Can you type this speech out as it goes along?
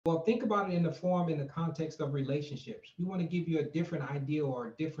Well, think about it in the form, in the context of relationships. We want to give you a different idea or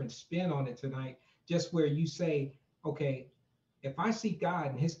a different spin on it tonight, just where you say, okay, if I seek God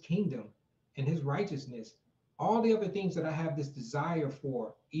and his kingdom and his righteousness, all the other things that I have this desire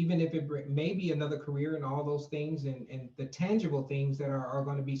for, even if it may be another career and all those things and the tangible things that are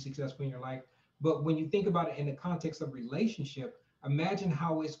going to be successful in your life. But when you think about it in the context of relationship, imagine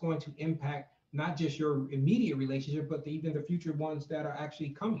how it's going to impact not just your immediate relationship, but even the future ones that are actually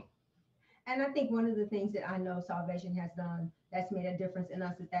coming. And I think one of the things that I know salvation has done that's made a difference in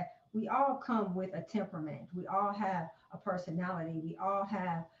us is that we all come with a temperament. We all have a personality. We all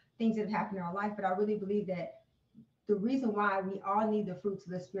have things that have happened in our life. But I really believe that the reason why we all need the fruits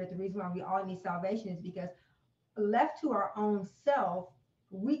of the Spirit, the reason why we all need salvation is because left to our own self,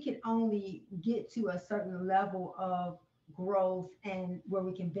 we can only get to a certain level of growth and where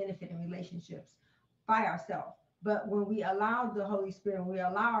we can benefit in relationships by ourselves. But when we allow the Holy Spirit and we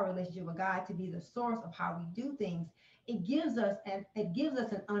allow our relationship with God to be the source of how we do things, it gives us an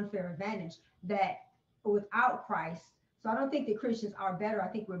unfair advantage that without Christ. So I don't think that Christians are better. I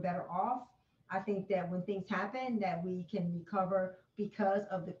think we're better off. I think that when things happen, that we can recover because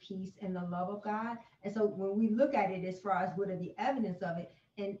of the peace and the love of God. And so when we look at it as far as what are the evidence of it,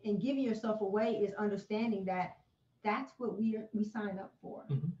 and giving yourself away is understanding that that's what we sign up for.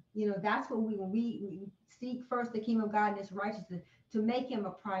 Mhm. You know, that's what we seek first the kingdom of God and his righteousness, to make him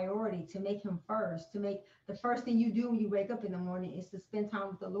a priority, to make him first, to make the first thing you do when you wake up in the morning is to spend time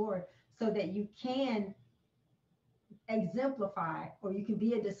with the Lord so that you can exemplify or you can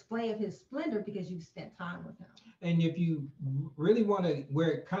be a display of his splendor because you've spent time with him. And if you really want to,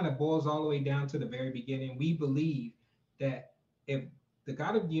 where it kind of boils all the way down to the very beginning, we believe that if the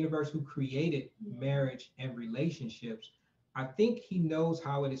God of the universe who created marriage and relationships, I think he knows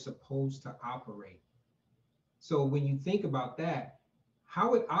how it is supposed to operate. So when you think about that,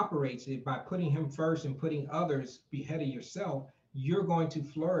 how it operates is by putting him first and putting others ahead of yourself, you're going to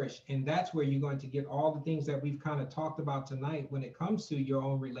flourish. And that's where you're going to get all the things that we've kind of talked about tonight. When it comes to your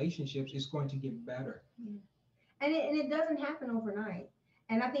own relationships, it's going to get better. Yeah. And it doesn't happen overnight.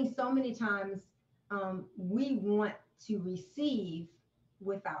 And I think so many times we want to receive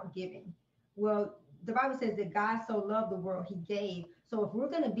without giving. Well, the Bible says that God so loved the world, he gave. So if we're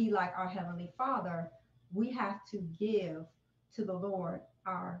going to be like our Heavenly Father, we have to give to the Lord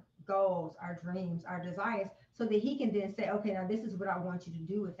our goals, our dreams, our desires, so that he can then say, okay, now this is what I want you to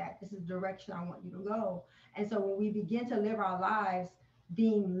do with that. This is the direction I want you to go. And so when we begin to live our lives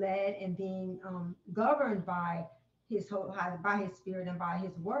being led and being governed by by his spirit and by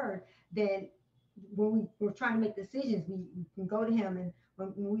his word, then when we're trying to make decisions, we can go to him. And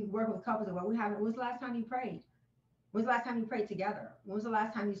when we work with couples, well, when's the last time you prayed? When's the last time you prayed together? When's the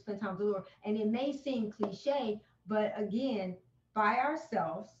last time you spent time with the Lord? And it may seem cliche, but again, by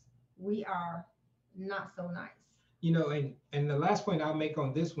ourselves, we are not so nice. You know, and the last point I'll make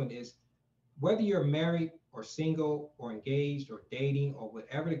on this one is whether you're married or single or engaged or dating or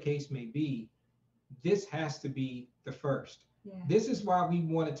whatever the case may be, this has to be the first. Yeah. This is why we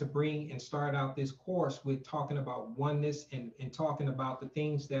wanted to bring and start out this course with talking about oneness and talking about the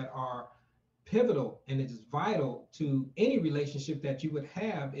things that are pivotal and it is vital to any relationship that you would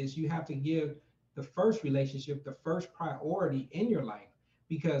have. Is you have to give the first relationship the first priority in your life,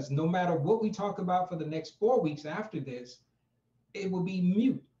 because no matter what we talk about for the next 4 weeks after this, it will be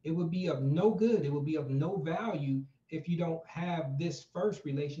mute. It will be of no good. It will be of no value if you don't have this first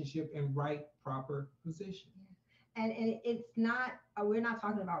relationship in right, proper position. And it's not, we're not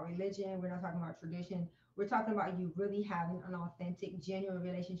talking about religion, we're not talking about tradition. We're talking about you really having an authentic, genuine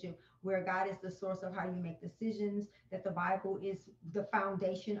relationship where God is the source of how you make decisions, that the Bible is the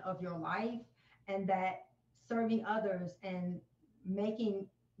foundation of your life, and that serving others and making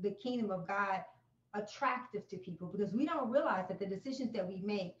the kingdom of God attractive to people, because we don't realize that the decisions that we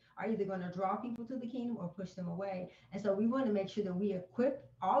make are either going to draw people to the kingdom or push them away. And so we want to make sure that we equip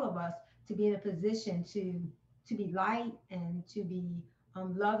all of us to be in a position to be light and to be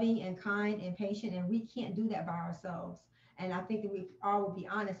loving and kind and patient. And we can't do that by ourselves. And I think that we all will be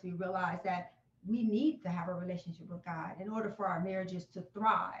honest. We realize that we need to have a relationship with God in order for our marriages to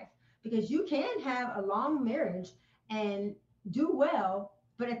thrive. Because you can have a long marriage and do well,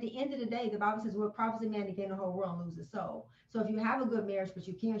 but at the end of the day, the Bible says, "What profits a man to gain the whole world and lose his soul?" So if you have a good marriage, but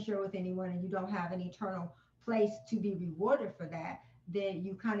you can't share with anyone and you don't have an eternal place to be rewarded for that, then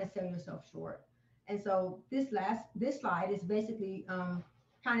you kind of sell yourself short. And so this slide is basically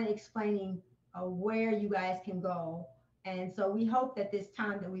kind of explaining where you guys can go. And so we hope that this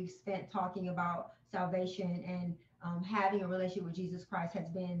time that we've spent talking about salvation and having a relationship with Jesus Christ has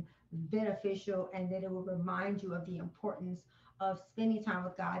been beneficial, and that it will remind you of the importance of spending time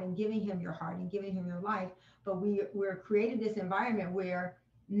with God and giving him your heart and giving him your life. But we're creating this environment where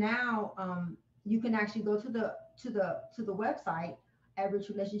now you can actually go to the website at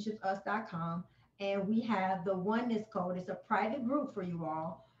richrelationshipsus.com, and we have the oneness code. It's a private group for you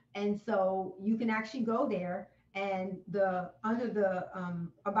all, and so you can actually go there, and the under the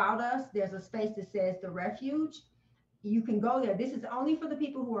about us, there's a space that says the refuge. You can go there. This is only for the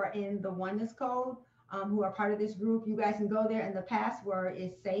people who are in the oneness code, who are part of this group. You guys can go there, and the password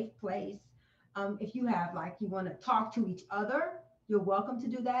is safe place. If you have, like, you want to talk to each other, you're welcome to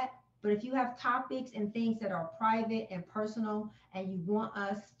do that. But if you have topics and things that are private and personal, and you want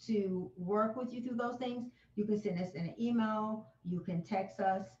us to work with you through those things, you can send us an email, you can text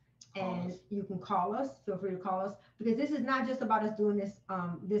us, and you can call us. Feel free to call us, because this is not just about us doing this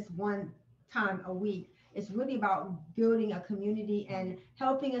this one time a week. It's really about building a community and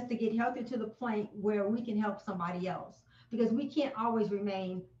helping us to get healthy to the point where we can help somebody else. Because we can't always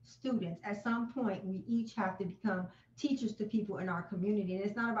remain students. At some point, we each have to become teachers to people in our community. And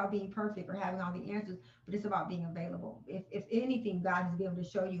it's not about being perfect or having all the answers, but it's about being available. If anything, God has been able to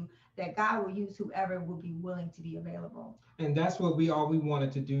show you that God will use whoever will be willing to be available. And that's what we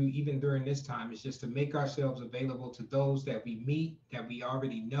wanted to do even during this time, is just to make ourselves available to those that we meet, that we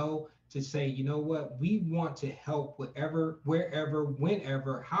already know, to say, you know what, we want to help whatever, wherever,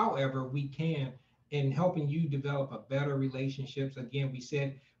 whenever, however we can, in helping you develop a better relationships. Again, we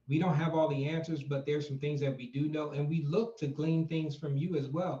said we don't have all the answers, but there's some things that we do know, and we look to glean things from you as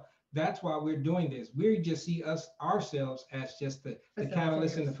well. That's why we're doing this. We just see us ourselves as just the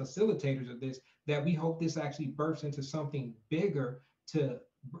catalysts and the facilitators of this, that we hope this actually bursts into something bigger to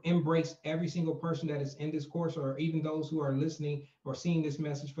embrace every single person that is in this course, or even those who are listening or seeing this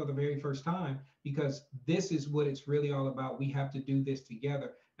message for the very first time, because this is what it's really all about. We have to do this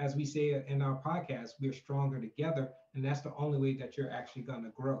together. As we say in our podcast, we're stronger together, and that's the only way that you're actually going to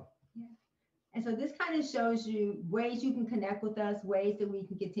grow. Yeah. And so this kind of shows you ways you can connect with us, ways that we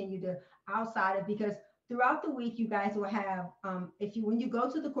can continue to outside of, because throughout the week, you guys will have, if you, when you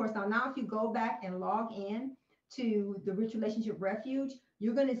go to the course now, if you go back and log in to the Rich Relationship Refuge,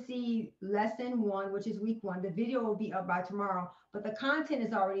 you're going to see lesson 1, which is week 1. The video will be up by tomorrow, but the content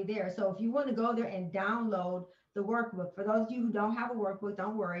is already there. So if you want to go there and download the workbook, for those of you who don't have a workbook,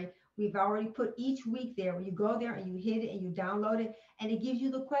 don't worry. We've already put each week there, where you go there and you hit it and you download it, and it gives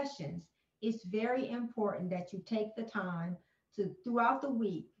you the questions. It's very important that you take the time to, throughout the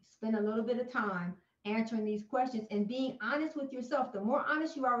week, spend a little bit of time answering these questions and being honest with yourself. The more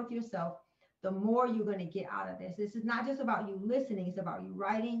honest you are with yourself, the more you're going to get out of this. This is not just about you listening. It's about you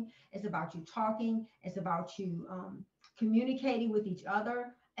writing. It's about you talking. It's about you communicating with each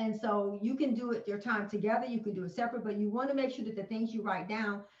other. And so you can do it your time together. You can do it separate, but you want to make sure that the things you write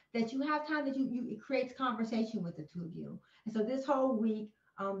down, that you have time, that it creates conversation with the two of you. And so this whole week,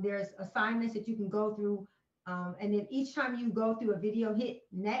 there's assignments that you can go through. And then each time you go through a video, hit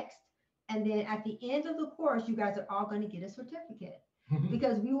next. And then at the end of the course, you guys are all going to get a certificate,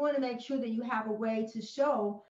 because we want to make sure that you have a way to show